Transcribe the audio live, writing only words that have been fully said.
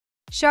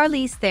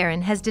Charlize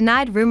Theron has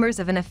denied rumors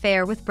of an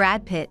affair with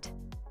Brad Pitt.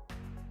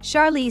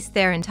 Charlize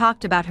Theron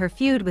talked about her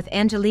feud with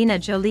Angelina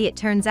Jolie. It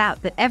turns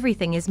out that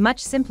everything is much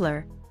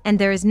simpler, and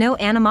there is no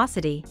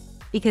animosity,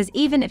 because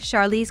even if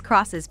Charlize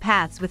crosses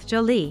paths with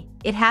Jolie,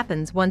 it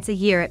happens once a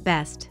year at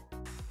best.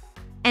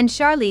 And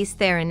Charlize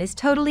Theron is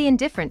totally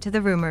indifferent to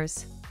the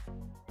rumors.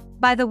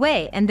 By the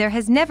way, and there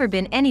has never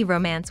been any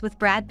romance with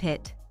Brad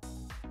Pitt.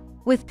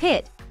 With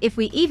Pitt, if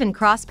we even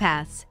cross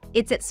paths,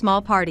 it's at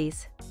small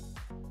parties.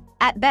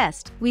 At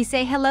best, we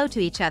say hello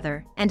to each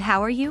other, and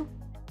how are you?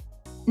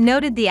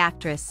 Noted the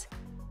actress.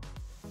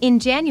 In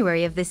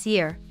January of this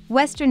year,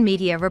 Western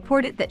media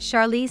reported that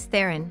Charlize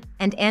Theron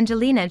and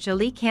Angelina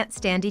Jolie can't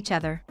stand each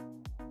other.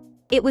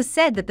 It was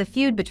said that the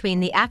feud between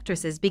the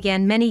actresses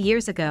began many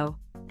years ago,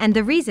 and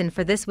the reason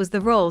for this was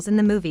the roles in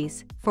the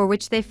movies, for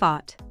which they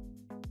fought.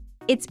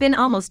 It's been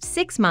almost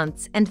 6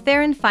 months and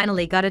Therron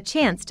finally got a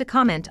chance to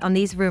comment on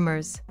these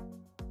rumors.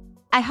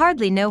 "I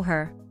hardly know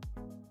her.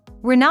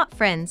 We're not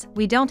friends,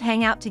 we don't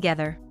hang out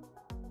together.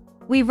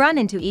 We run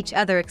into each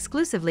other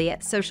exclusively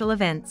at social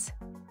events.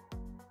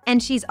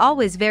 And she's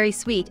always very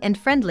sweet and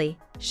friendly,"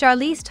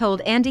 Charlize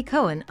told Andy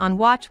Cohen on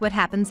Watch What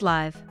Happens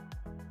Live.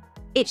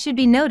 It should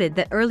be noted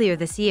that earlier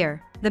this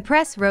year, the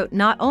press wrote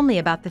not only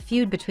about the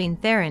feud between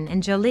Therron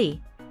and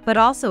Jolie, but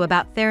also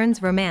about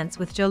Therron's romance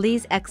with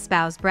Jolie's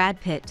ex-spouse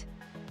Brad Pitt.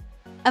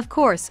 Of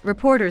course,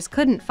 reporters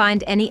couldn't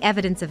find any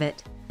evidence of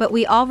it, but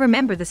we all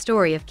remember the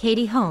story of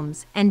Katie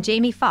Holmes and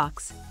Jamie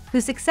Foxx, who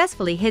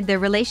successfully hid their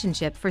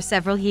relationship for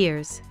several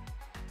years.